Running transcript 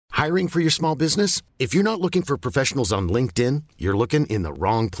Hiring for your small business? If you're not looking for professionals on LinkedIn, you're looking in the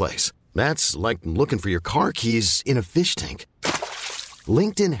wrong place. That's like looking for your car keys in a fish tank.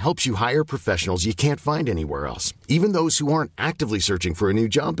 LinkedIn helps you hire professionals you can't find anywhere else, even those who aren't actively searching for a new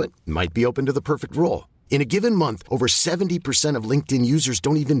job but might be open to the perfect role. In a given month, over 70% of LinkedIn users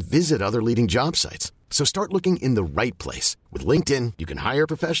don't even visit other leading job sites. So start looking in the right place. With LinkedIn, you can hire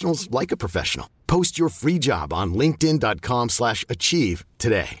professionals like a professional. Post your free job on linkedin.com/achieve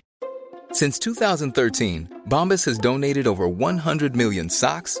today. Since 2013, Bombas has donated over 100 million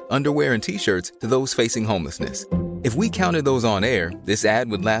socks, underwear, and T-shirts to those facing homelessness. If we counted those on air, this ad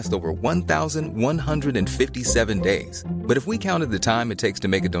would last over 1,157 days. But if we counted the time it takes to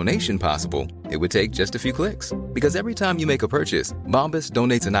make a donation possible, it would take just a few clicks. Because every time you make a purchase, Bombas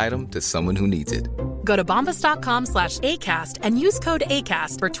donates an item to someone who needs it. Go to bombas.com/ACAST and use code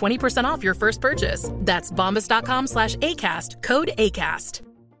ACAST for 20% off your first purchase. That's bombas.com/ACAST, code ACAST.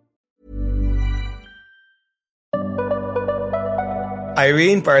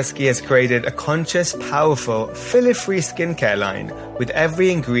 Irene Barsky has created a conscious, powerful, filler-free skincare line with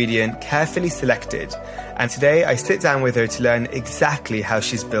every ingredient carefully selected. And today I sit down with her to learn exactly how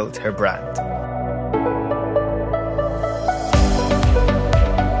she's built her brand.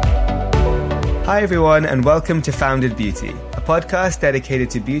 Hi everyone, and welcome to Founded Beauty, a podcast dedicated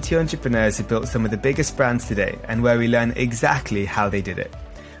to beauty entrepreneurs who built some of the biggest brands today and where we learn exactly how they did it.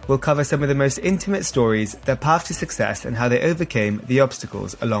 We'll cover some of the most intimate stories, their path to success, and how they overcame the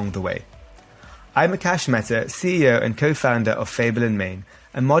obstacles along the way. I'm Akash Mehta, CEO and co-founder of Fable & Mane,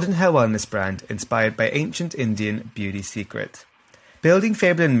 a modern hair wellness brand inspired by ancient Indian beauty secrets. Building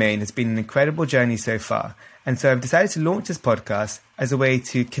Fable & Mane has been an incredible journey so far, and so I've decided to launch this podcast as a way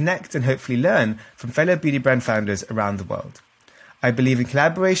to connect and hopefully learn from fellow beauty brand founders around the world. I believe in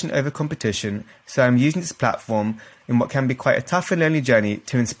collaboration over competition, so I'm using this platform in what can be quite a tough and lonely journey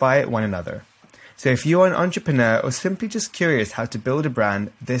to inspire one another. So if you're an entrepreneur or simply just curious how to build a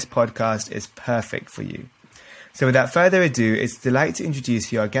brand, this podcast is perfect for you. So without further ado, it's a delight to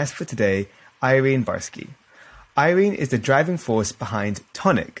introduce you our guest for today, Irene Barsky. Irene is the driving force behind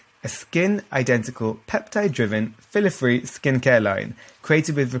Tonic, a skin-identical, peptide-driven, filler-free skincare line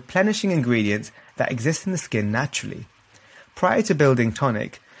created with replenishing ingredients that exist in the skin naturally. Prior to building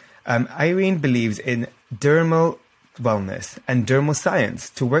Tonic, Irene believes in dermal wellness and dermal science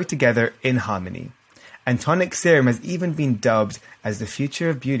to work together in harmony. And Tonic Serum has even been dubbed as the future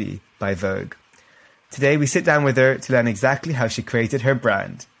of beauty by Vogue. Today we sit down with her to learn exactly how she created her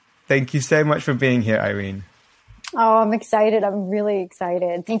brand. Thank you so much for being here, Irene. Oh, I'm excited. I'm really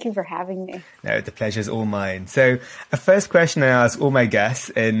excited. Thank you for having me. No, the pleasure's all mine. So a first question I ask all my guests,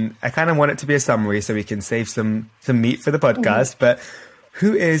 and I kind of want it to be a summary so we can save some meat for the podcast, but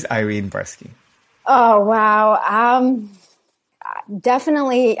who is Irene Barsky? Oh, wow.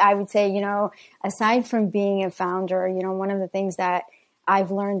 Definitely, I would say, aside from being a founder, one of the things that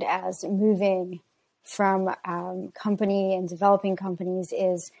I've learned as moving from company and developing companies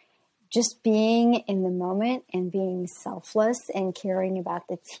is just being in the moment and being selfless and caring about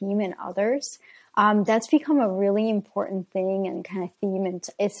the team and others. That's become a really important thing and kind of theme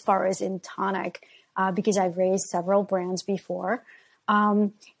as far as in Tonic, because I've raised several brands before.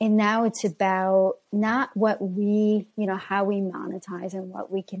 And now it's about not what we, how we monetize and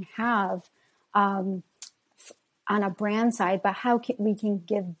what we can have on a brand side, but how we can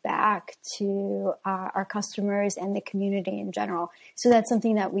give back to our customers and the community in general. So that's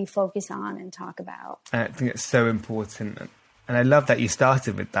something that we focus on and talk about. I think it's so important. And I love that you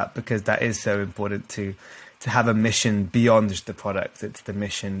started with that, because that is so important to have a mission beyond just the product. It's the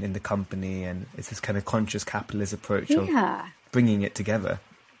mission in the company, and it's this kind of conscious capitalist approach of bringing it together.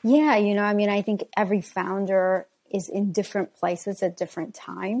 Yeah, I think every founder is in different places at different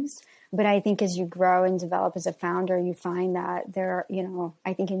times. But I think as you grow and develop as a founder, you find that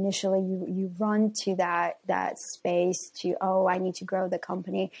I think initially you run to that space to, I need to grow the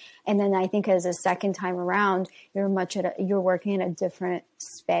company. And then I think as a second time around, you're working in a different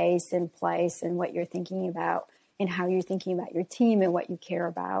space and place and what you're thinking about and how you're thinking about your team and what you care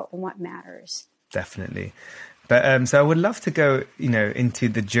about and what matters. Definitely. But so I would love to go, into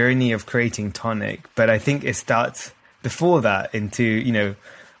the journey of creating Tonic, but I think it starts before that into,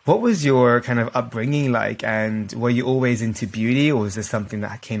 what was your kind of upbringing like, and were you always into beauty, or was there something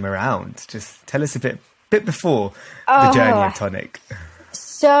that came around? Just tell us a bit before the journey of Tonic.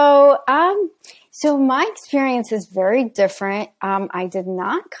 So my experience is very different. I did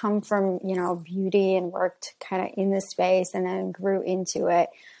not come from, beauty and worked kind of in this space and then grew into it.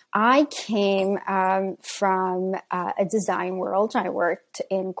 I came from a design world. I worked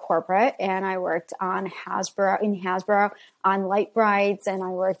in corporate, and I worked on Hasbro on Light Brights, and I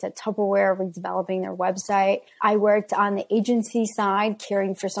worked at Tupperware redeveloping their website. I worked on the agency side,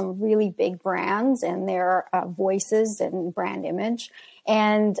 caring for some really big brands and their voices and brand image.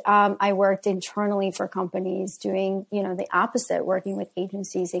 And I worked internally for companies doing, the opposite, working with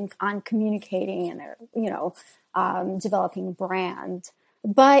agencies on communicating and, developing a brand.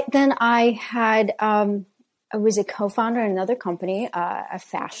 But then I was a co-founder in another company, a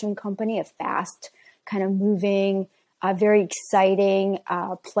fashion company, a fast kind of moving, very exciting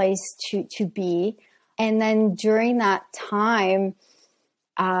place to be. And then during that time,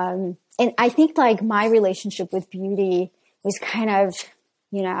 and I think like my relationship with beauty was kind of,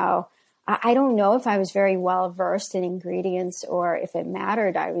 I don't know if I was very well versed in ingredients or if it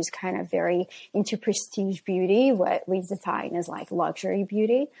mattered. I was kind of very into prestige beauty, what we define as like luxury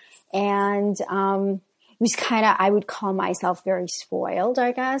beauty. And it was kind of, I would call myself very spoiled,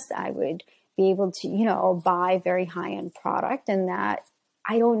 I guess. I would be able to, buy very high-end product, and that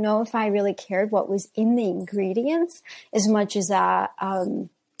I don't know if I really cared what was in the ingredients as much as the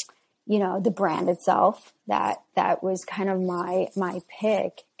brand itself. That was kind of my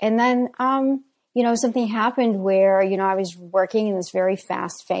pick. And then, something happened where, I was working in this very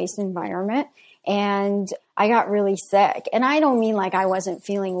fast-paced environment, and I got really sick. And I don't mean like I wasn't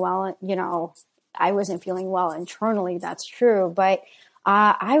feeling well, I wasn't feeling well internally. That's true. But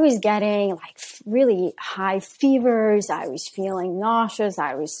I was getting like really high fevers. I was feeling nauseous.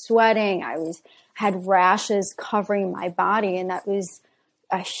 I was sweating. Had rashes covering my body. And that was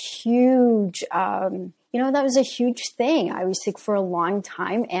a huge, that was a huge thing. I was sick for a long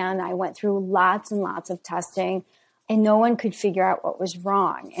time, and I went through lots and lots of testing, and no one could figure out what was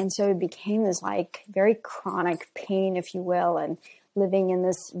wrong. And so it became this like very chronic pain, if you will, and living in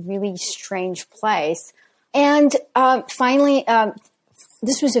this really strange place. And finally,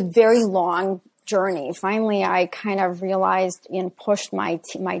 this was a very long journey. Finally, I kind of realized and pushed my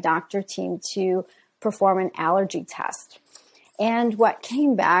doctor team to perform an allergy test. And what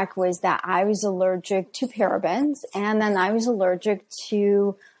came back was that I was allergic to parabens, and then I was allergic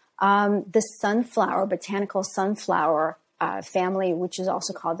to the botanical sunflower family, which is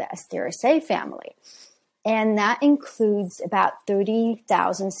also called the Asteraceae family. And that includes about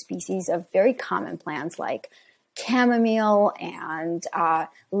 30,000 species of very common plants like chamomile and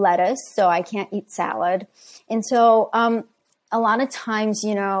lettuce. So I can't eat salad. And so a lot of times,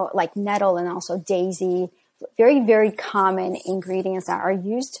 like nettle and also daisy, very, very common ingredients that are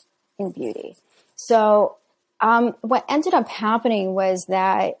used in beauty. So what ended up happening was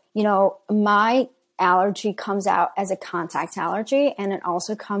that, my allergy comes out as a contact allergy, and it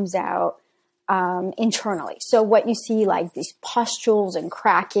also comes out internally. So what you see, like these pustules and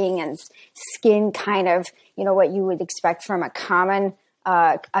cracking and skin kind of, what you would expect from a common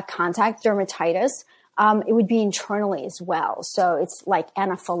a contact dermatitis, it would be internally as well. So it's like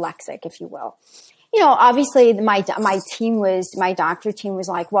anaphylaxis, if you will. Obviously my doctor team was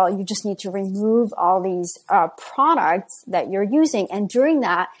like, well, you just need to remove all these products that you're using. And during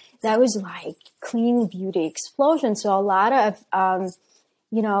that was like clean beauty explosion. So a lot of,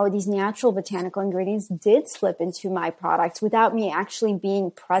 these natural botanical ingredients did slip into my products without me actually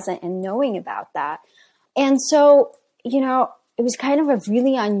being present and knowing about that. And so, it was kind of a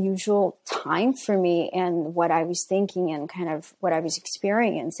really unusual time for me and what I was thinking and kind of what I was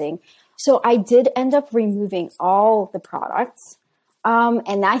experiencing. So I did end up removing all the products.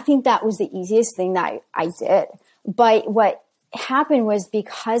 And I think that was the easiest thing that I did. But what happened was,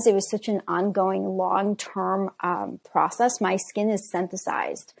 because it was such an ongoing long-term process, my skin is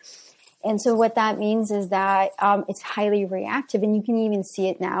synthesized. And so what that means is that it's highly reactive. And you can even see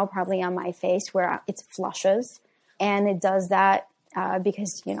it now probably on my face where it flushes. And it does that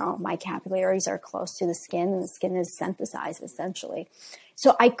because, my capillaries are close to the skin, and the skin is synthesized essentially.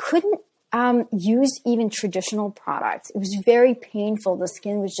 So I couldn't use even traditional products. It was very painful. The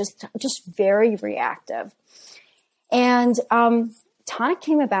skin was just very reactive. And Tonic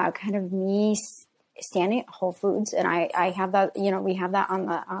came about kind of me standing at Whole Foods, and I have that, we have that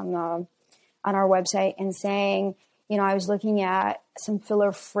on our website, and saying, I was looking at some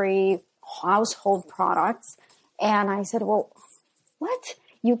filler-free household products, and I said, well, what?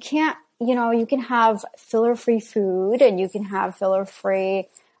 You can't, you can have filler-free food and you can have filler-free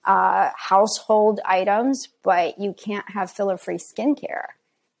household items, but you can't have filler-free skincare.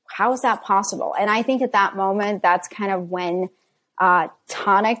 How is that possible? And I think at that moment, that's kind of when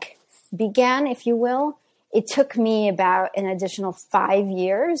Tonic began, if you will. It took me about an additional 5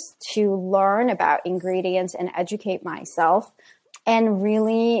 years to learn about ingredients and educate myself. and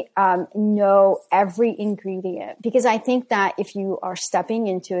really know every ingredient. Because I think that if you are stepping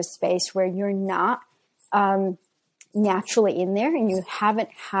into a space where you're not naturally in there and you haven't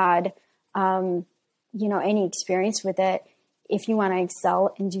had, any experience with it, if you want to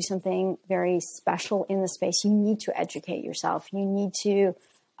excel and do something very special in the space, you need to educate yourself. You need to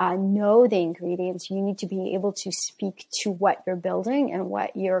know the ingredients. You need to be able to speak to what you're building and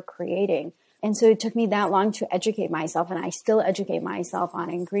what you're creating. And so it took me that long to educate myself, and I still educate myself on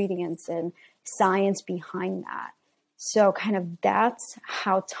ingredients and science behind that. So kind of that's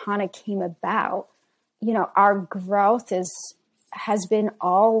how Tonic came about. Our growth has been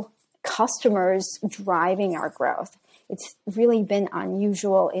all customers driving our growth. It's really been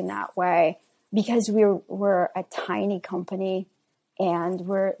unusual in that way because we're a tiny company and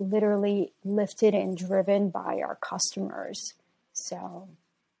we're literally lifted and driven by our customers. So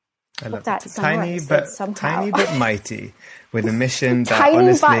I love that. Tiny but mighty, with a mission that tiny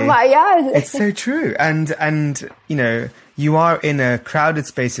honestly, yes. It's so true. And you are in a crowded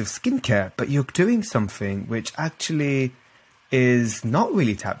space of skincare, but you're doing something which actually is not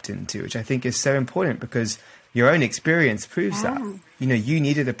really tapped into, which I think is so important because your own experience proves that. You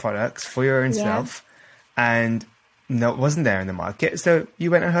needed the products for your own self, and it wasn't there in the market. So you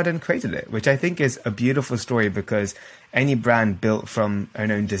went ahead and created it, which I think is a beautiful story because any brand built from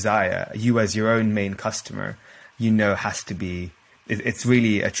an own desire, you as your own main customer, has to be, it's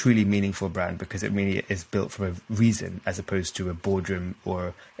really a truly meaningful brand because it really is built for a reason as opposed to a boardroom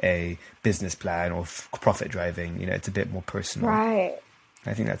or a business plan or profit driving. It's a bit more personal. Right.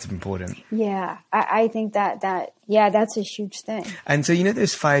 I think that's important. Yeah, I think that that's a huge thing. And so,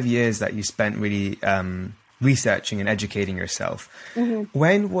 those 5 years that you spent really researching and educating yourself. Mm-hmm.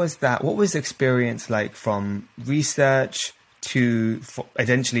 When was that? What was the experience like from research to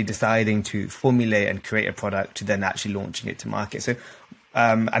eventually deciding to formulate and create a product to then actually launching it to market? So,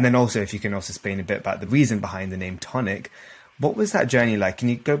 and then also if you can also explain a bit about the reason behind the name Tonic, what was that journey like? Can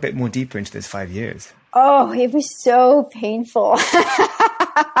you go a bit more deeper into those 5 years? Oh, it was so painful.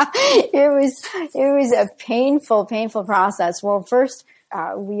 It was a painful process. Well, first,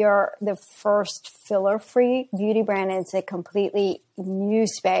 we are the first filler-free beauty brand. It's a completely new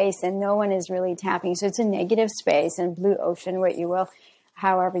space and no one is really tapping. So it's a negative space and blue ocean, what you will,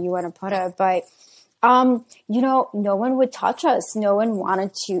 however you want to put it. But, no one would touch us. No one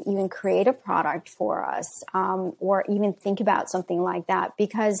wanted to even create a product for us, or even think about something like that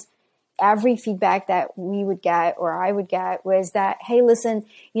because every feedback that we would get or I would get was that, hey, listen,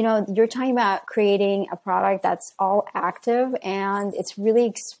 you're talking about creating a product that's all active and it's really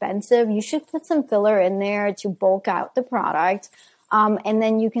expensive. You should put some filler in there to bulk out the product. And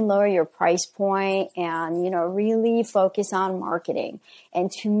then you can lower your price point and, really focus on marketing.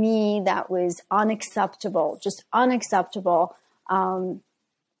 And to me, that was unacceptable, just unacceptable.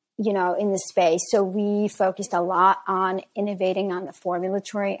 In the space. So we focused a lot on innovating on the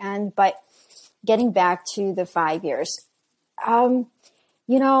formulatory end, but getting back to the 5 years, I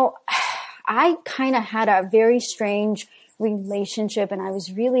kind of had a very strange relationship and I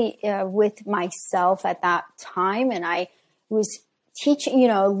was really with myself at that time. And I was teaching,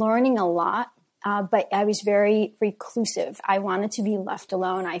 learning a lot, but I was very reclusive. I wanted to be left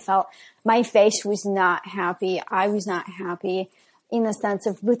alone. I felt my face was not happy. I was not happy in the sense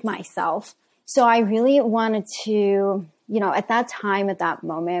of with myself. So I really wanted to, at that time, at that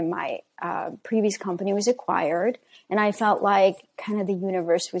moment, my previous company was acquired. And I felt like kind of the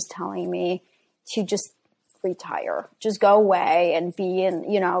universe was telling me to just retire, just go away and be in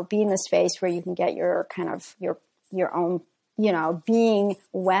the space where you can get your kind of your own, being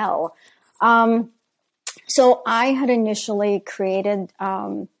well. So I had initially created,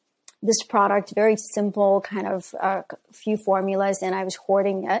 this product, very simple, kind of a few formulas, and I was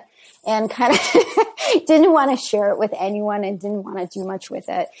hoarding it and kind of didn't want to share it with anyone and didn't want to do much with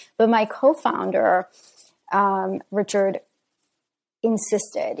it. But my co-founder, Richard,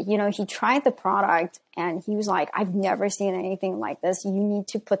 insisted. He tried the product and he was like, I've never seen anything like this. You need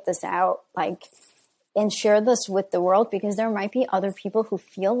to put this out, and share this with the world because there might be other people who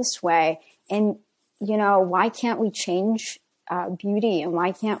feel this way. And, why can't we change beauty and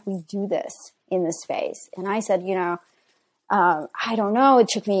why can't we do this in this space? And I said, I don't know. It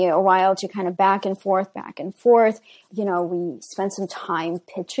took me a while to kind of back and forth. We spent some time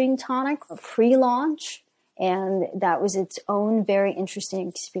pitching Tonic for pre-launch and that was its own very interesting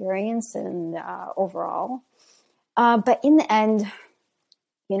experience and overall. But in the end,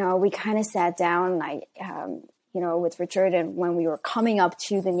 we kind of sat down and with Richard, and when we were coming up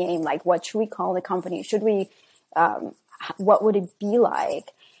to the name, what should we call the company? Should we, what would it be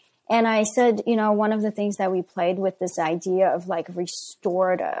like? And I said, one of the things that we played with this idea of like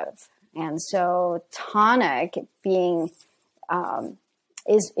restorative. And so tonic being,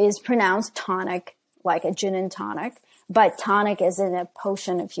 is pronounced tonic, like a gin and tonic, but tonic is in a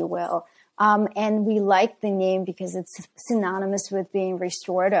potion, if you will. And we like the name because it's synonymous with being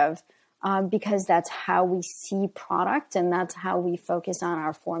restorative, because that's how we see product and that's how we focus on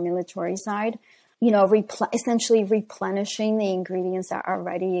our formulatory side. Essentially replenishing the ingredients that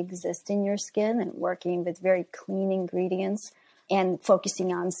already exist in your skin and working with very clean ingredients and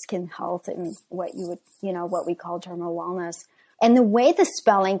focusing on skin health and what we call dermal wellness. And the way the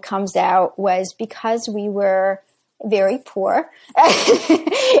spelling comes out was because we were very poor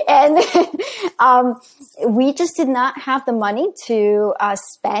and we just did not have the money to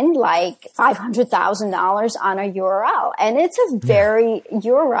spend like $500,000 on a URL. And it's a very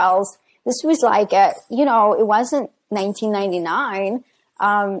URLs. This was like it wasn't 1999.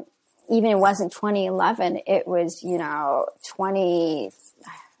 Even it wasn't 2011. It was,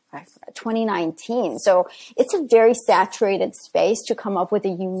 2019. So it's a very saturated space to come up with a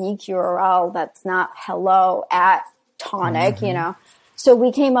unique URL that's not hello at tonic, So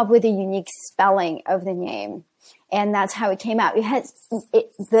we came up with a unique spelling of the name. And that's how it came out.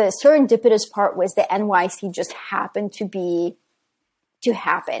 The serendipitous part was the NYC just happened to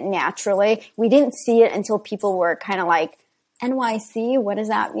happen naturally. We didn't see it until people were kind of like, NYC, what does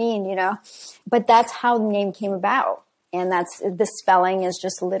that mean? But that's how the name came about. And that's the spelling is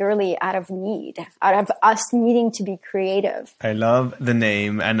just literally out of need, out of us needing to be creative. I love the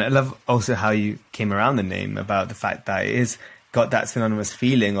name. And I love also how you came around the name, about the fact that it is got that synonymous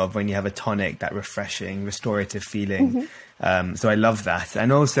feeling of when you have a tonic, that refreshing, restorative feeling. So I love that.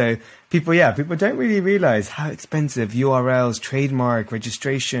 And also people don't really realize how expensive URLs, trademark,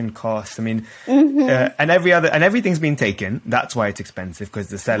 registration costs. I mean, and everything's been taken. That's why it's expensive, because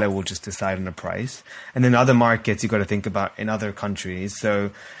the seller will just decide on the price. And then other markets you've got to think about in other countries.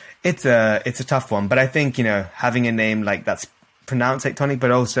 So it's a tough one. But I think, having a name like that's pronounced like tonic, but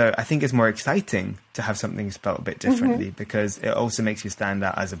also I think it's more exciting to have something spelled a bit differently, because it also makes you stand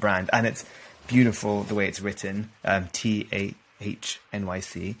out as a brand. And it's beautiful the way it's written, TAHNYC.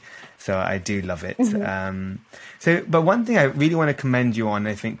 So I do love it. But one thing I really want to commend you on,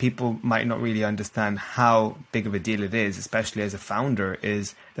 I think people might not really understand how big of a deal it is, especially as a founder,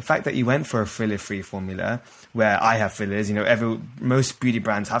 is the fact that you went for a filler-free formula, where I have fillers. Most beauty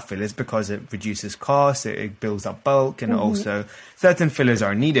brands have fillers because it reduces costs, it builds up bulk, and also certain fillers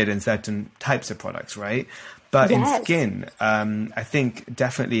are needed in certain types of products, right? But in skin, I think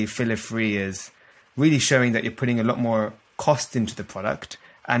definitely filler-free is really showing that you're putting a lot more cost into the product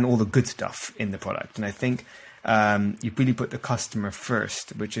and all the good stuff in the product. And I think you really put the customer first,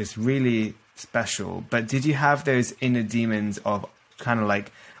 which is really special. But did you have those inner demons of kind of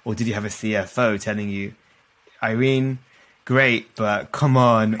like, or did you have a CFO telling you, Irene, great, but come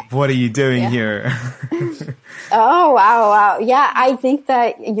on, what are you doing here? Oh, wow. Yeah, I think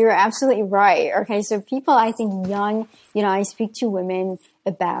that you're absolutely right. Okay, so people, I think young, I speak to women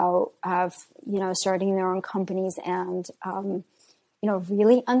about, starting their own companies and,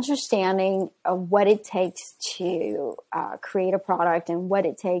 really understanding what it takes to create a product and what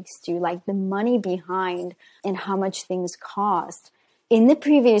it takes to like the money behind and how much things cost. In the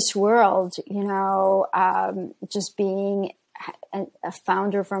previous world, just being a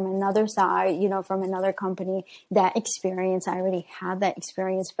founder from another side, from another company, that experience, I already had that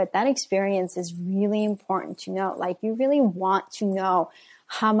experience, but that experience is really important to know. Like, you really want to know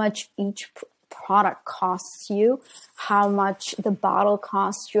how much each product costs you, how much the bottle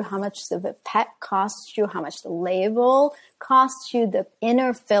costs you, how much the pipette costs you, how much the label costs you, the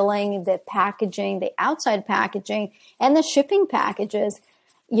inner filling, the packaging, the outside packaging, and the shipping packages,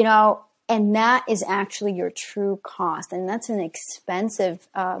 and that is actually your true cost. And that's an expensive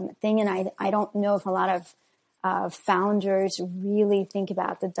thing. And I don't know if a lot of founders really think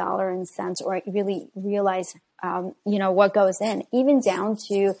about the dollar and cents or really realize, what goes in, even down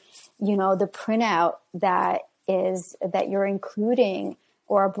to, the printout that you're including,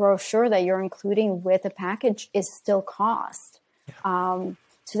 or a brochure that you're including with a package is still cost. So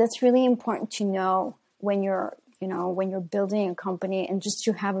that's really important to know when you're building a company, and just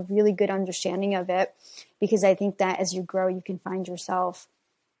to have a really good understanding of it, because I think that as you grow, you can find yourself,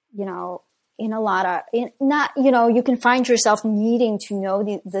 you can find yourself needing to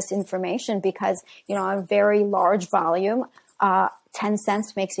know this information, because, a very large volume, 10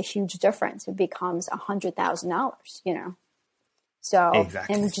 cents makes a huge difference. It becomes $100,000, So,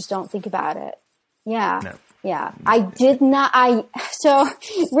 exactly. And we just don't think about it. Yeah. No. Yeah. I did not, so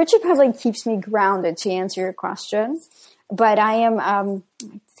Richard probably keeps me grounded to answer your question, but I am,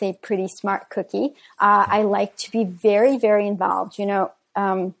 say, pretty smart cookie. I like to be very, very involved.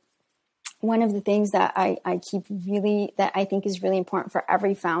 One of the things that I think is really important for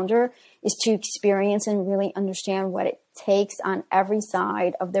every founder is to experience and really understand what it takes on every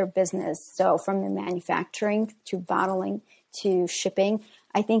side of their business. So from the manufacturing to bottling to shipping,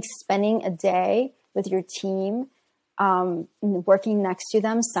 I think spending a day with your team, working next to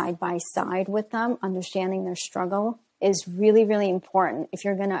them side by side with them, understanding their struggle is really, really important if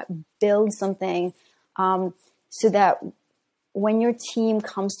you're going to build something so that when your team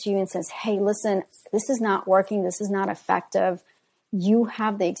comes to you and says, hey, listen, this is not working, this is not effective, you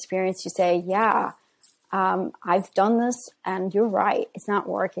have the experience to say, yeah, I've done this and you're right, it's not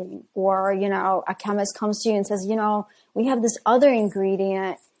working. Or, a chemist comes to you and says, we have this other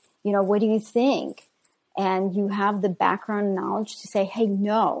ingredient, what do you think? And you have the background knowledge to say, hey,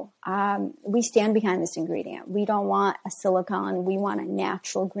 no, we stand behind this ingredient. We don't want a silicone. We want a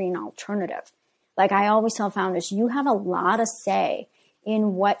natural green alternative. Like I always tell founders, you have a lot of say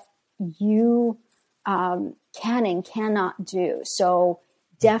in what you can and cannot do. So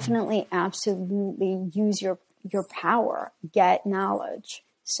definitely, absolutely use your power, get knowledge.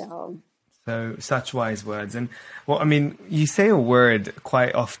 So such wise words. And you say a word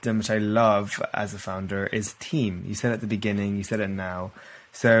quite often, which I love as a founder, is team. You said it at the beginning, you said it now.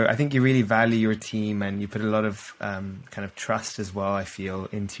 So I think you really value your team and you put a lot of kind of trust as well, I feel,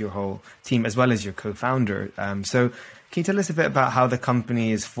 into your whole team as well as your co-founder. So can you tell us a bit about how the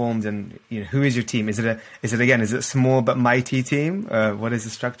company is formed and who is your team? Is it a small but mighty team? What is the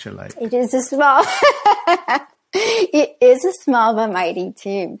structure like? It is a small it is a small but mighty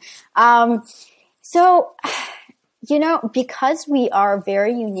team. Because we are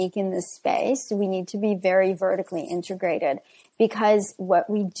very unique in this space, we need to be very vertically integrated. Because what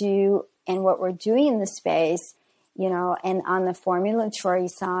we do and what we're doing in the space, and on the formulatory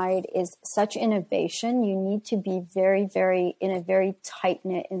side is such innovation, you need to be very, very in a very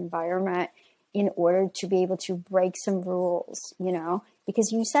tight-knit environment in order to be able to break some rules,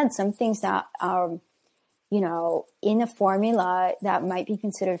 because you said some things that, in a formula that might be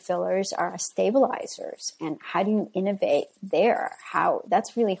considered fillers are stabilizers. And how do you innovate there?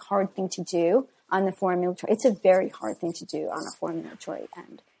 That's a really hard thing to do. On the formulatory, it's a very hard thing to do on a formulatory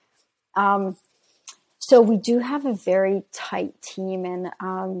end. So we do have a very tight team,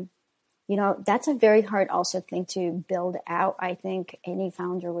 and that's a very hard also thing to build out. I think any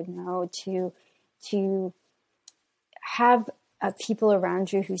founder would know to have people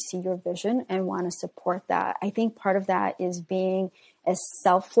around you who see your vision and want to support that. I think part of that is being as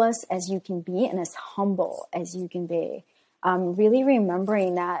selfless as you can be and as humble as you can be. Really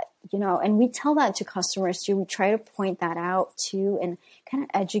remembering that, and we tell that to customers too. We try to point that out too and kind of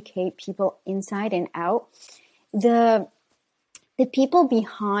educate people inside and out. The people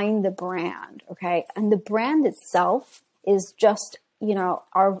behind the brand, okay? And the brand itself is just,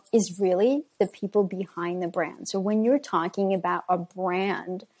 is really the people behind the brand. So when you're talking about a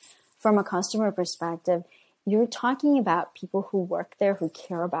brand from a customer perspective, you're talking about people who work there, who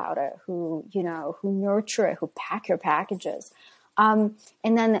care about it, who nurture it, who pack your packages. And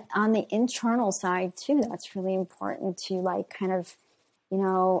then on the internal side too, that's really important to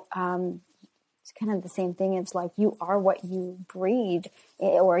it's kind of the same thing. It's like you are what you breed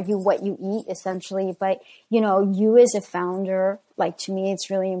or what you eat essentially. But, you as a founder, to me, it's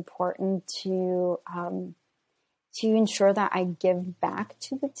really important to ensure that I give back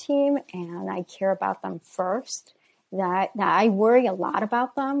to the team and I care about them first, that I worry a lot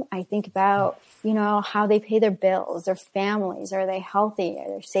about them. I think about, how they pay their bills, their families, are they healthy,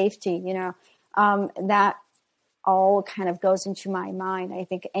 their safety, that all kind of goes into my mind. I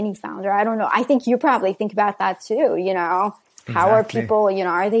think any founder, I don't know, I think you probably think about that too, Exactly. How are people,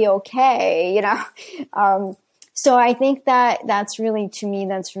 are they okay, So I think that's really, to me,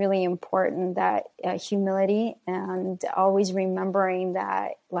 that's really important, that humility and always remembering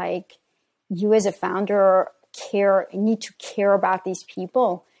that you as a founder need to care about these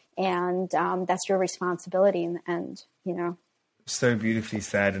people, and that's your responsibility in the end, So beautifully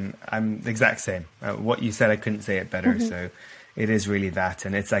said, and I'm the exact same. What you said, I couldn't say it better. Mm-hmm. So it is really that,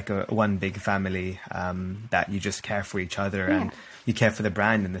 and it's like one big family that you just care for each other, yeah. And you care for the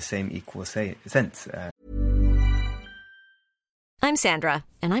brand in the same equal sense. I'm Sandra,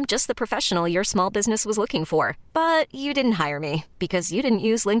 and I'm just the professional your small business was looking for. But you didn't hire me because you didn't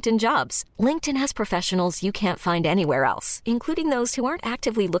use LinkedIn Jobs. LinkedIn has professionals you can't find anywhere else, including those who aren't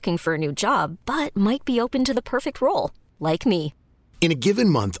actively looking for a new job, but might be open to the perfect role, like me. In a given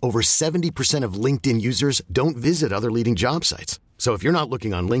month, over 70% of LinkedIn users don't visit other leading job sites. So if you're not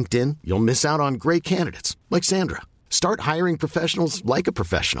looking on LinkedIn, you'll miss out on great candidates like Sandra. Start hiring professionals like a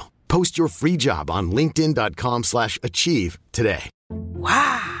professional. Post your free job on linkedin.com/achieve today.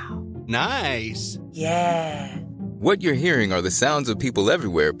 Wow. Nice. Yeah. What you're hearing are the sounds of people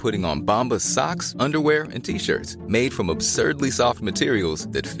everywhere putting on Bombas socks, underwear, and T-shirts made from absurdly soft materials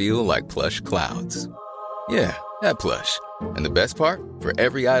that feel like plush clouds. Yeah, that plush. And the best part? For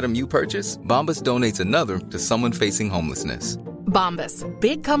every item you purchase, Bombas donates another to someone facing homelessness. Bombas.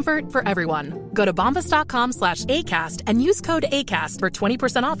 Big comfort for everyone. Go to bombas.com/ACAST and use code ACAST for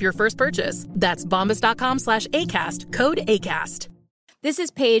 20% off your first purchase. That's bombas.com/ACAST, code ACAST. This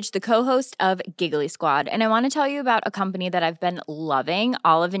is Paige, the co-host of Giggly Squad, and I want to tell you about a company that I've been loving,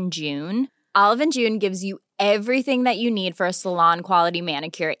 Olive & June. Olive & June gives you everything that you need for a salon-quality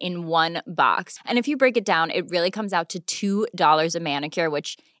manicure in one box. And if you break it down, it really comes out to $2 a manicure,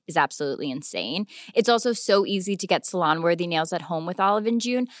 which is absolutely insane. It's also so easy to get salon-worthy nails at home with Olive &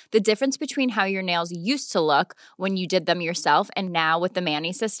 June. The difference between how your nails used to look when you did them yourself and now with the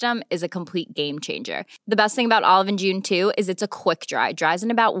Mani system is a complete game changer. The best thing about Olive & June, too, is it's a quick dry. Dries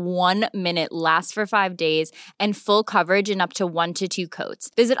in about 1 minute, lasts for 5 days, and full coverage in up to 1 to 2 coats.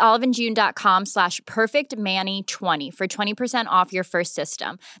 Visit oliveandjune.com/perfectmani20 for 20% off your first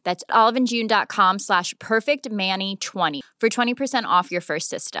system. That's oliveandjune.com/perfectmani20 for 20% off your first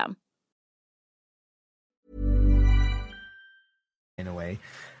system. In a way,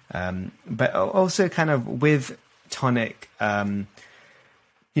 but also kind of with tonic,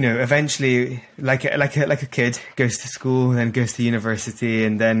 eventually, like a kid goes to school, then goes to university,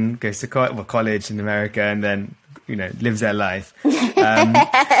 and then goes to college in America, and then lives their life.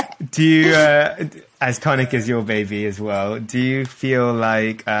 Do you, as tonic is your baby as well, do you feel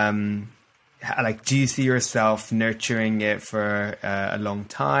like do you see yourself nurturing it for a long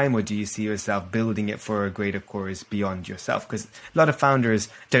time, or do you see yourself building it for a greater cause beyond yourself? Because a lot of founders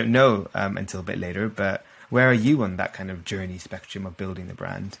don't know until a bit later, but where are you on that kind of journey spectrum of building the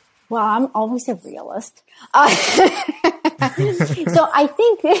brand? Well, I'm always a realist. So I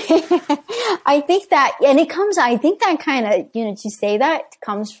think that, and I think that kind of, to say that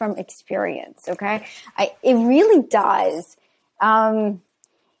comes from experience. Okay. It really does.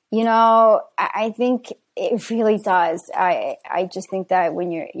 I think it really does. I just think that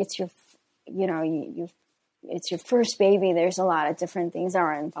when it's your first baby, there's a lot of different things that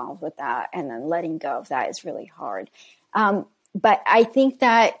are involved with that. And then letting go of that is really hard. But I think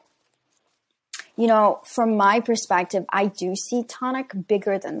that, from my perspective, I do see tonic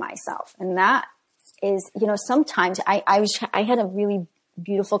bigger than myself. And that is, sometimes I had a really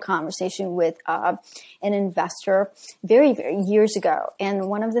beautiful conversation with an investor very, very years ago. And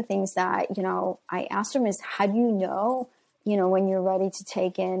one of the things that, I asked him is, how do you know, when you're ready to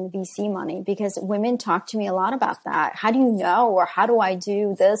take in VC money? Because women talk to me a lot about that. How do you know, or how do I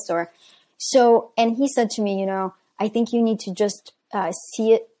do this? And he said to me, I think you need to just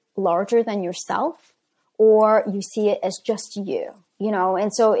see it larger than yourself, or you see it as just you.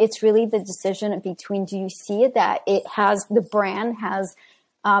 And so it's really the decision between, do you see it that the brand has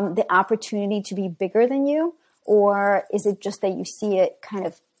the opportunity to be bigger than you, or is it just that you see it kind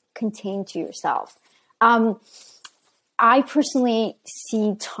of contained to yourself? I personally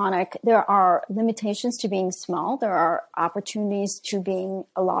see tonic, there are limitations to being small. There are opportunities to being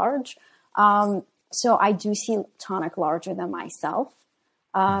large. So I do see tonic larger than myself.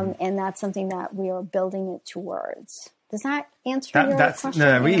 And that's something that we are building it towards. Does that answer your question?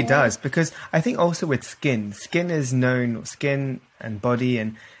 No, it really does. Because I think also with skin is known, skin and body,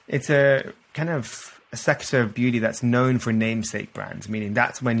 and it's a kind of a sector of beauty that's known for namesake brands, meaning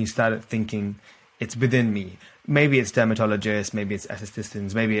that's when you started thinking it's within me. Maybe it's dermatologists, maybe it's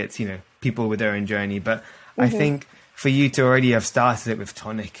estheticians, maybe it's, people with their own journey. But I think for you to already have started it with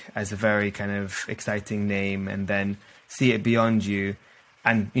tonic as a very kind of exciting name, and then see it beyond you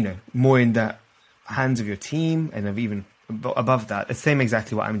and, more in the hands of your team, and of even above that, the same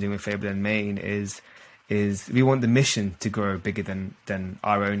exactly what I'm doing with Fable and Mane is we want the mission to grow bigger than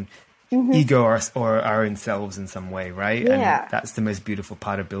our own ego or our own selves in some way, right? Yeah. And that's the most beautiful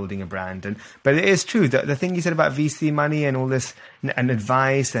part of building a brand. But it is true, the thing you said about VC money and all this and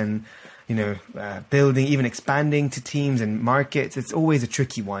advice and building, even expanding to teams and markets, it's always a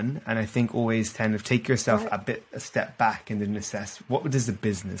tricky one. And I think always kind of take yourself a step back and then assess, what does the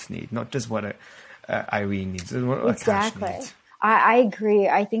business need, not just what Irene needs. Exactly. Needs. I agree.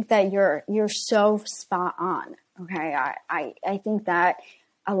 I think that you're so spot on. Okay. I think that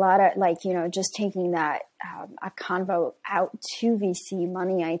a lot of just taking that a convo out to VC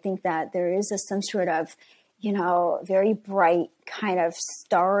money, I think that there is some sort of very bright kind of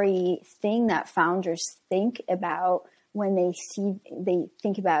starry thing that founders think about when they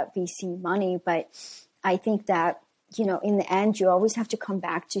think about VC money. But I think that in the end, you always have to come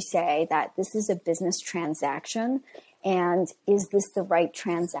back to say that this is a business transaction. And is this the right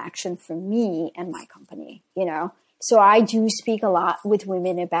transaction for me and my company? So I do speak a lot with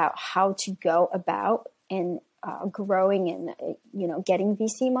women about how to go about and growing and, getting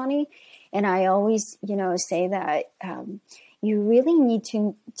VC money. And I always, say that you really need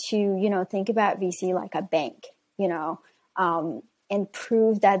to think about VC like a bank, and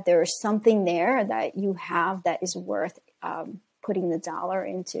prove that there's something there that you have that is worth putting the dollar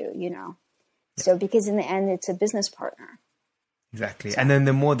into, So because in the end, it's a business partner. Exactly. And then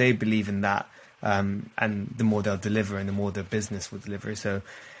the more they believe in that, and the more they'll deliver and the more the business will deliver. So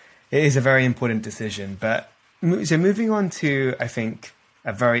it is a very important decision. But so moving on to, I think,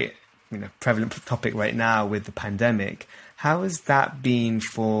 a very prevalent topic right now with the pandemic, how has that been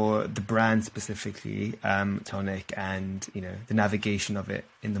for the brand specifically, Tonic, and the navigation of it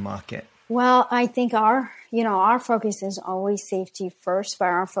in the market? Well, I think our focus is always safety first, but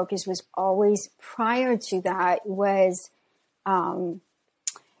our focus was always prior to that was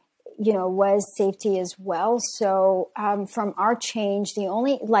safety as well. So from our change,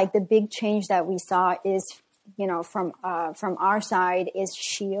 the big change that we saw is, from our side is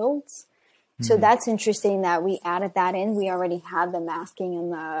shields. So that's interesting that we added that in. We already had the masking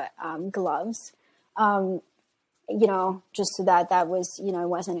and the gloves, just so that was, it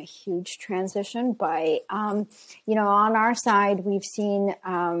wasn't a huge transition. But, on our side, we've seen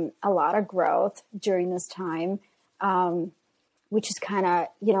a lot of growth during this time, which is kind of,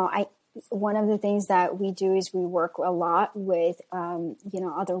 one of the things that we do is we work a lot with,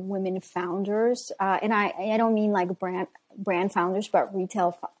 other women founders. And I don't mean like brand founders, but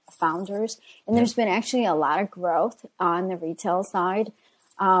retail founders. And there's been actually a lot of growth on the retail side.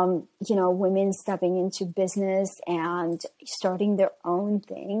 Women stepping into business and starting their own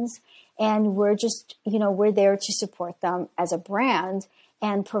things. And we're just, we're there to support them as a brand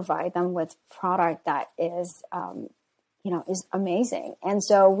and provide them with product that is, is amazing. And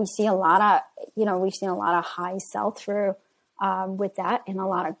so we see we've seen a lot of high sell-through with that and a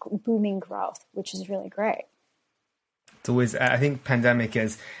lot of booming growth, which is really great. It's always, I think pandemic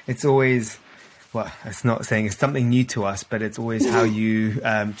it's always, well, it's not saying it's something new to us, but it's always how you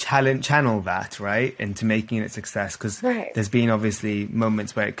channel that, right, into making it a success. Because there's been obviously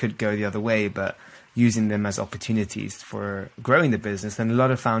moments where it could go the other way, but using them as opportunities for growing the business. And a lot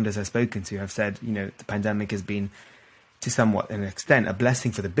of founders I've spoken to have said, the pandemic has been, to somewhat an extent, a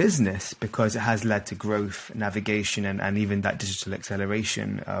blessing for the business because it has led to growth, navigation, and even that digital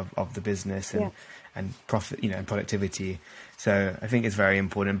acceleration of the business and profit, and productivity. So I think it's very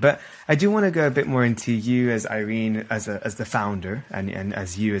important. But I do want to go a bit more into you as Irene, as the founder, and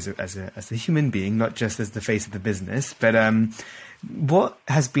as you as a human being, not just as the face of the business. But what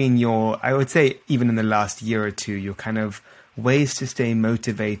has been your, I would say, even in the last year or two, your kind of ways to stay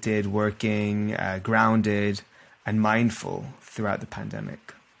motivated, working, grounded, and mindful throughout the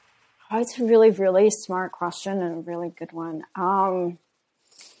pandemic? Oh, it's a really, really smart question and a really good one.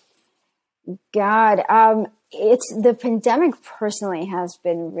 It's the pandemic personally has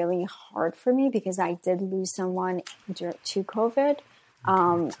been really hard for me because I did lose someone to COVID.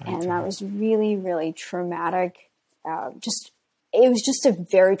 And that was really, really traumatic. It was just a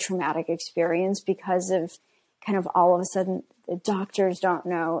very traumatic experience because of kind of all of a sudden the doctors don't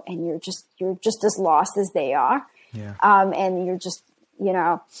know and you're just as lost as they are. Yeah. And you're just,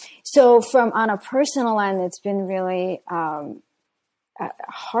 so on a personal end, it's been really,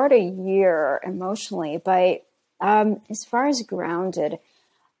 hard a year emotionally, but, as far as grounded,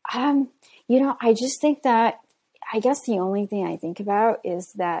 I just think that, I guess the only thing I think about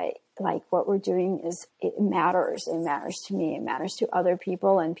is that like what we're doing it matters. It matters to me. It matters to other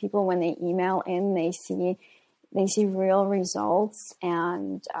people, and people, when they email in, they see real results,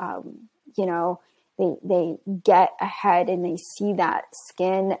 and, they get ahead and they see that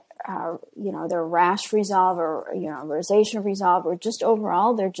skin, their rash resolve or, rosacea resolve, or just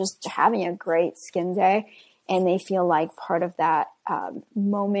overall, they're just having a great skin day and they feel like part of that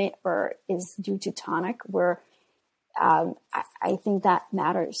moment or is due to Tonic, where I think that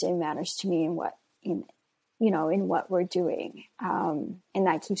matters. It matters to me in what we're doing. And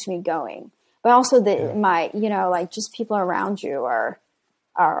that keeps me going. But also just people around you are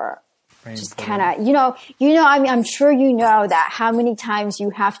just kind of, I'm sure that how many times you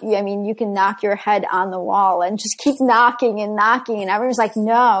can knock your head on the wall and just keep knocking and knocking. And everyone's like,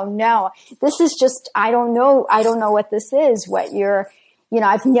 no, this is just, I don't know what this is, what you're,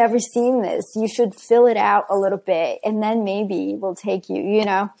 I've never seen this. You should fill it out a little bit and then maybe we'll take you,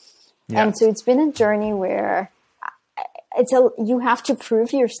 Yeah. And so it's been a journey where you have to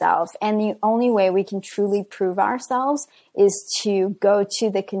prove yourself. And the only way we can truly prove ourselves is to go to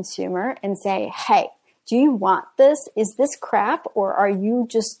the consumer and say, hey, do you want this? Is this crap? Or are you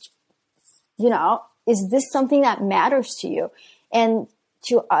just, is this something that matters to you? And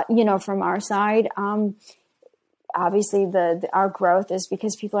to, from our side, obviously our growth is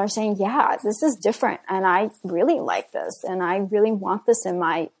because people are saying, yeah, this is different. And I really like this. And I really want this in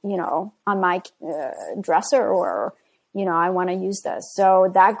my, on my dresser, or, I want to use this.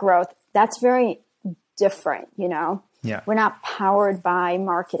 So that growth, that's very different, Yeah. We're not powered by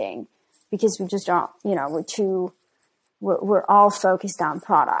marketing because we just don't, we're all focused on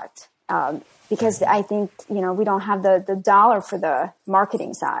product. Because I think, we don't have the dollar for the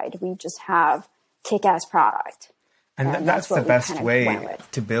marketing side. We just have kick-ass product. And that's the best way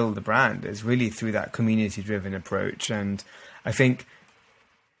to build a brand, is really through that community-driven approach. And I think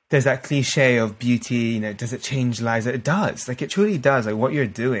there's that cliche of beauty, does it change lives? It does. Like, it truly does. Like, what you're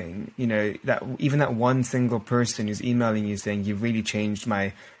doing, that even that one single person who's emailing you saying, you've really changed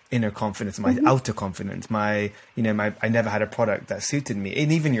my inner confidence, my outer confidence, I never had a product that suited me.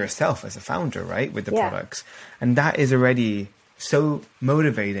 And even yourself as a founder, right, with the products. And that is already so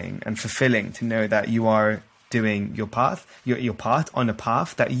motivating and fulfilling to know that you are doing your path, your part on a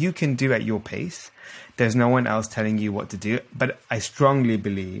path that you can do at your pace. There's no one else telling you what to do. But I strongly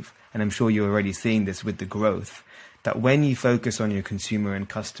believe, and I'm sure you're already seeing this with the growth, that when you focus on your consumer and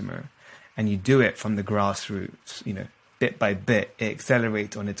customer and you do it from the grassroots, bit by bit, it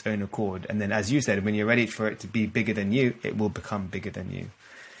accelerates on its own accord. And then, as you said, when you're ready for it to be bigger than you, it will become bigger than you.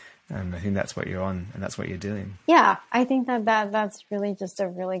 And I think that's what you're on, and that's what you're doing. Yeah, I think that's really just a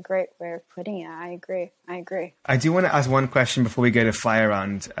really great way of putting it. I agree. I do want to ask one question before we go to Fire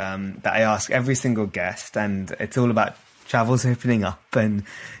Round that I ask every single guest, and it's all about travel's opening up, and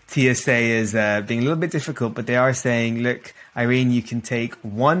TSA is being a little bit difficult, but they are saying, look, Irene, you can take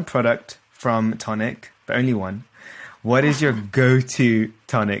one product from Tonic, but only one. What is your go-to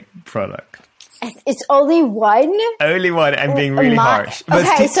Tonic product? It's only one? Only one. I'm being really harsh. But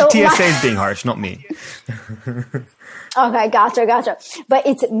okay, TSA is being harsh, not me. Okay, gotcha. But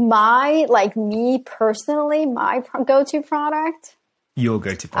it's me personally, my go-to product? Your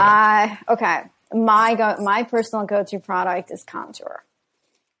go-to product. Okay. My personal go-to product is Contour.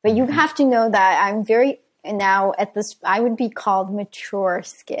 But you have to know that I'm now at this, I would be called mature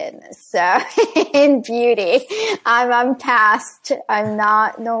skin. So in beauty, I'm past, I'm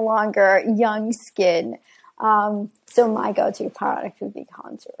no longer young skin. So my go-to product would be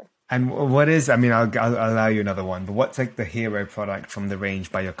Contour. And what is, I'll allow you another one, but what's like the hero product from the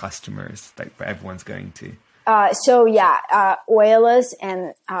range by your customers, like where everyone's going to? Oilless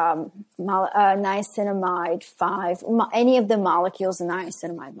and niacinamide 5, any of the molecules, the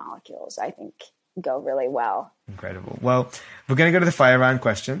niacinamide molecules, I think go really well. Incredible. Well, we're going to go to the Fire Round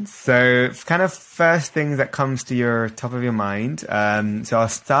questions. So kind of first things that comes to your top of your mind. So I'll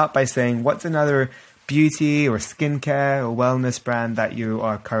start by saying, what's another beauty or skincare or wellness brand that you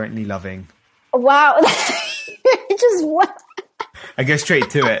are currently loving? Wow. Just what? I go straight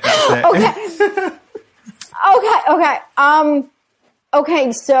to it. That's it. Okay.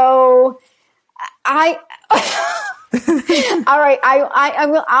 Okay. So all right. I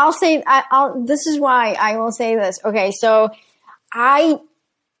will, I'll say, this is why I will say this. Okay. So I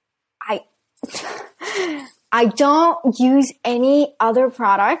don't use any other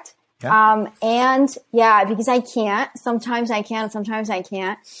product. Yeah. Because I can't. Sometimes I can, sometimes I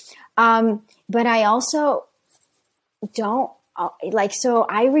can't. But I also don't so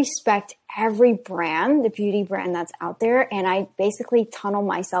I respect every brand, the beauty brand that's out there. And I basically tunnel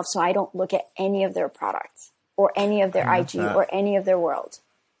myself so I don't look at any of their products or any of their IG or any of their world.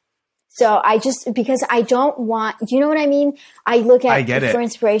 So because I don't want, do you know what I mean? I look at for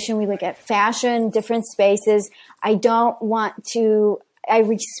inspiration. We look at fashion, different spaces. I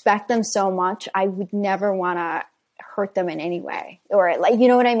respect them so much. I would never want to hurt them in any way, or you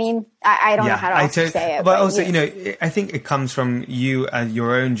know what I mean? I don't know how to say it. But also, I think it comes from you and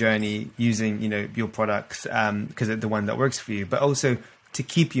your own journey using, your products, because it's the one that works for you, but also to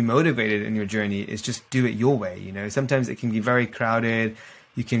keep you motivated in your journey is just do it your way. Sometimes it can be very crowded.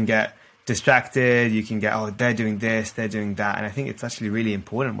 You can get distracted. You can get, they're doing this, they're doing that. And I think it's actually really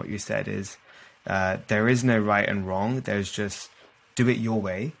important. What you said is, there is no right and wrong. There's just do it your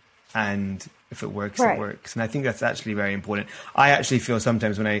way. And if it works, it works. And I think that's actually very important. I actually feel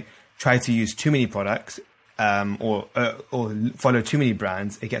sometimes when I try to use too many products or follow too many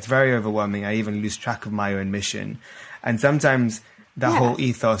brands, it gets very overwhelming. I even lose track of my own mission. And sometimes the whole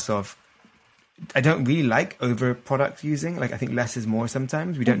ethos of I don't really like over product using. Like, I think less is more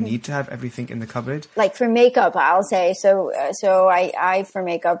sometimes. We don't need to have everything in the cupboard. Like for makeup, I'll say, so I for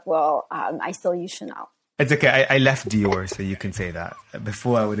makeup, I still use Chanel. It's okay. I left Dior, so you can say that.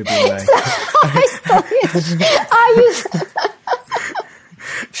 Before I would have been like... I use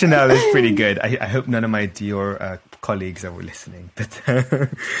Chanel is pretty good. I hope none of my Dior colleagues are listening. But,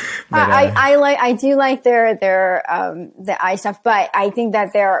 I do like their the eye stuff, but I think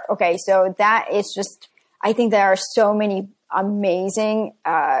that so that is just, I think there are so many amazing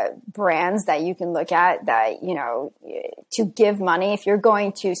brands that you can look at that, you know, to give money. If you're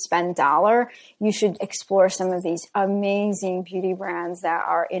going to spend $1, you should explore some of these amazing beauty brands that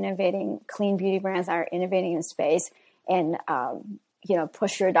are innovating, clean beauty brands that are innovating in space, and you know,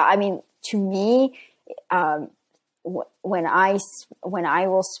 push your dollar. I mean, to me, when I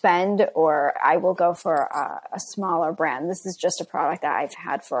will spend, or I will go for a smaller brand, this is just a product that I've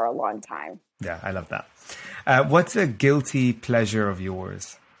had for a long time. Yeah, I love that. What's a guilty pleasure of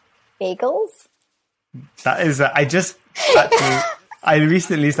yours? Bagels. That is, I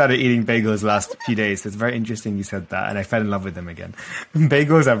recently started eating bagels last few days. So it's very interesting you said that, and I fell in love with them again.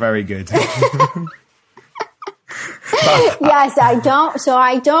 Bagels are very good. Yes, I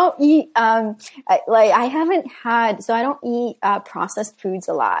don't eat, I don't eat processed foods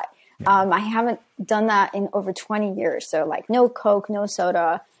a lot. I haven't done that in over 20 years. So like no Coke, no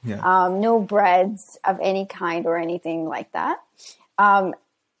soda, no breads of any kind or anything like that.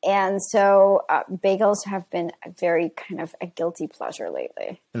 And so bagels have been a very kind of a guilty pleasure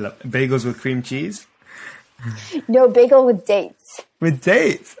lately. I love bagels with cream cheese? No, bagel with dates. With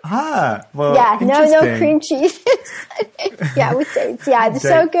dates? Ah, well, yeah, no cream cheese. Yeah, with dates. Yeah, it's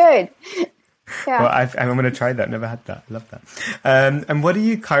so good. Yeah. Well, I'm going to try that. Never had that. Love that. And what are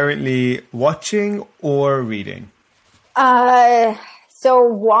you currently watching or reading? So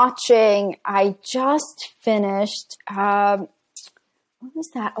watching, I just finished, what was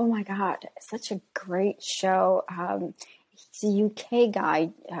that? Oh my God. Such a great show. He's a UK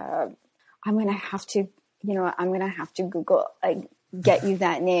guy. I'm going to have to Google, get you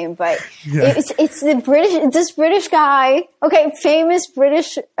that name, but it's this British guy. Okay. Famous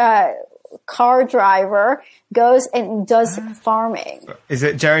British, car driver goes and does farming. Is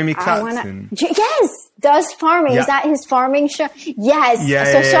it Jeremy Clarkson? Yes, does farming. Yeah. Is that his farming show?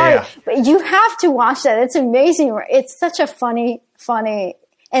 Yes. Sorry, but you have to watch that. It's amazing. It's such a funny,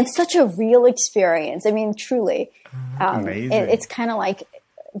 and such a real experience. I mean, truly, amazing. It's kind of like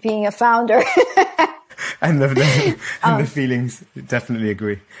being a founder. And the feelings, definitely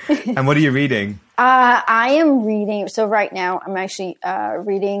agree. And what are you reading? I am reading. So right now I'm actually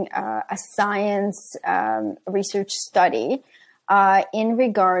reading a science research study in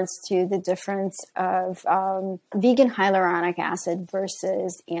regards to the difference of vegan hyaluronic acid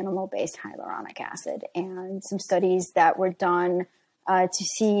versus animal-based hyaluronic acid, and some studies that were done to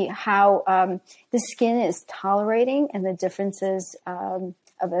see how the skin is tolerating and the differences of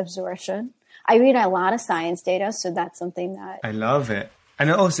absorption. I read a lot of science data, so that's something that... I love it. And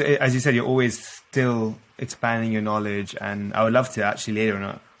also, as you said, you're always still expanding your knowledge, and I would love to actually later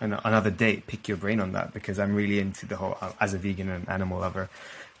on another date pick your brain on that, because I'm really into the whole, as a vegan and animal lover,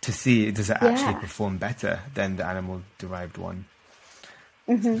 to see, does it actually perform better than the animal-derived one?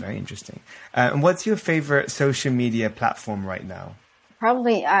 Mm-hmm. It's very interesting. And what's your favorite social media platform right now?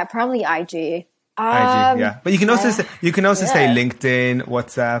 Probably IG. IG, yeah. But you can also say LinkedIn,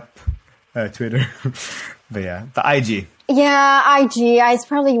 WhatsApp, Twitter. But yeah, the IG. Yeah, IG. It's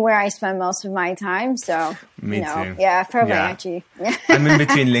probably where I spend most of my time. So me too. Yeah, probably IG. I'm in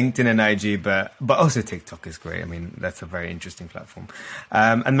between LinkedIn and IG, but also TikTok is great. I mean, that's a very interesting platform.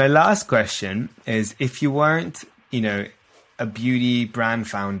 And my last question is: if you weren't, a beauty brand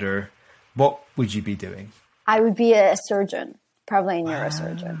founder, what would you be doing? I would be a surgeon, probably a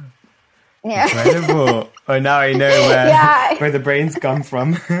neurosurgeon. Wow. Yeah. Incredible. Oh, now I know where the brains come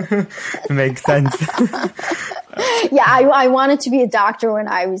from. It makes sense. Yeah, I wanted to be a doctor when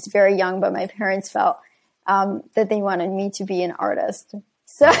I was very young, but my parents felt that they wanted me to be an artist.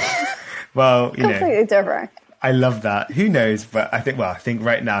 So, well, completely different. I love that. Who knows? But I think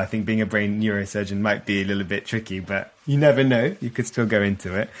right now, being a brain neurosurgeon might be a little bit tricky, but you never know. You could still go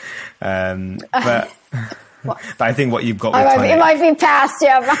into it. But I think what you've got with Tonic... It might be past,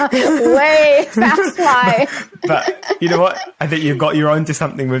 way past my... But you know what? I think you're onto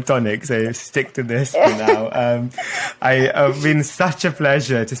something with Tonic, so stick to this for now. It's been such a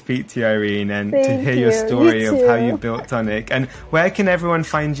pleasure to speak to you, Irene, and to hear your story of how you built Tonic. And where can everyone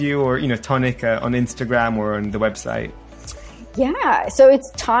find you, or Tonic on Instagram or on the website? Yeah, so it's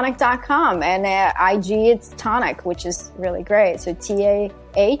tonic.com, and IG it's tonic, which is really great. So TAHNYC.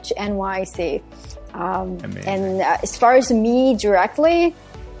 And as far as me directly,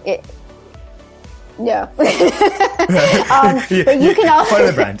 no. But you can also follow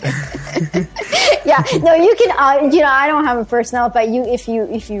the brand. Yeah, no, you can. I don't have a personnel, but if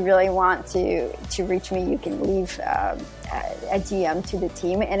you really want to reach me, you can leave a DM to the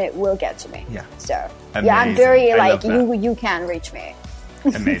team, and it will get to me. Yeah. So amazing. Yeah, I'm very you can reach me.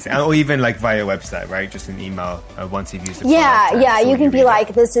 Amazing. Or even like via website, right? Just an email once you've used the product. Yeah, you can be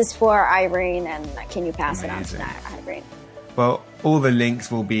like, it. this is for Irene, and can you pass Amazing. it on to Irene? Well, all the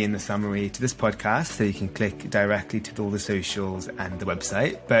links will be in the summary to this podcast, so you can click directly to all the socials and the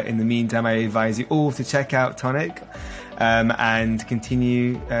website. But in the meantime, I advise you all to check out Tonic and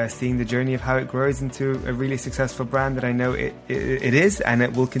continue seeing the journey of how it grows into a really successful brand that I know it is, and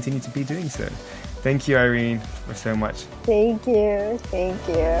it will continue to be doing so. Thank you, Irene, for so much. Thank you.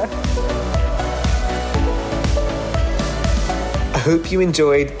 I hope you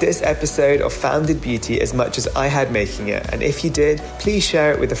enjoyed this episode of Founded Beauty as much as I had making it. And if you did, please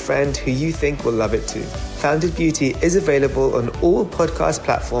share it with a friend who you think will love it too. Founded Beauty is available on all podcast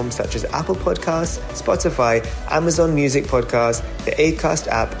platforms such as Apple Podcasts, Spotify, Amazon Music Podcasts, the Acast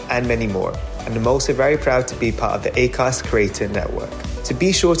app, and many more. And I'm also very proud to be part of the Acast Creator Network. So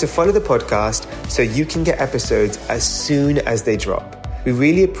be sure to follow the podcast so you can get episodes as soon as they drop. We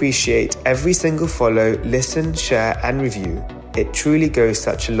really appreciate every single follow, listen, share, and review. It truly goes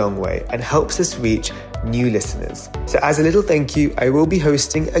such a long way and helps us reach new listeners. So as a little thank you, I will be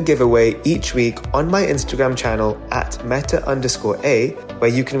hosting a giveaway each week on my Instagram channel at meta_a, where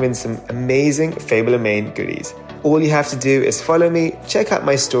you can win some amazing Fable & Mane goodies. All you have to do is follow me, check out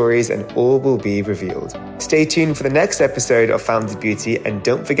my stories, and all will be revealed. Stay tuned for the next episode of Founded Beauty, and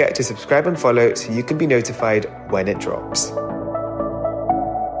don't forget to subscribe and follow so you can be notified when it drops.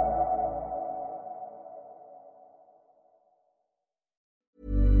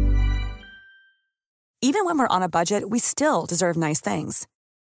 Even when we're on a budget, we still deserve nice things.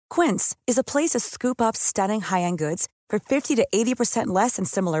 Quince is a place to scoop up stunning high-end goods for 50 to 80% less than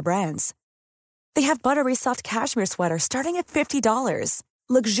similar brands. They have buttery soft cashmere sweaters starting at $50,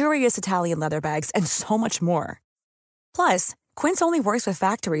 luxurious Italian leather bags, and so much more. Plus, Quince only works with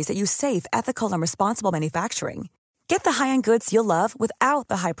factories that use safe, ethical, and responsible manufacturing. Get the high-end goods you'll love without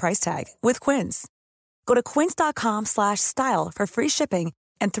the high price tag with Quince. Go to quince.com/style for free shipping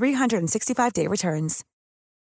and 365-day returns.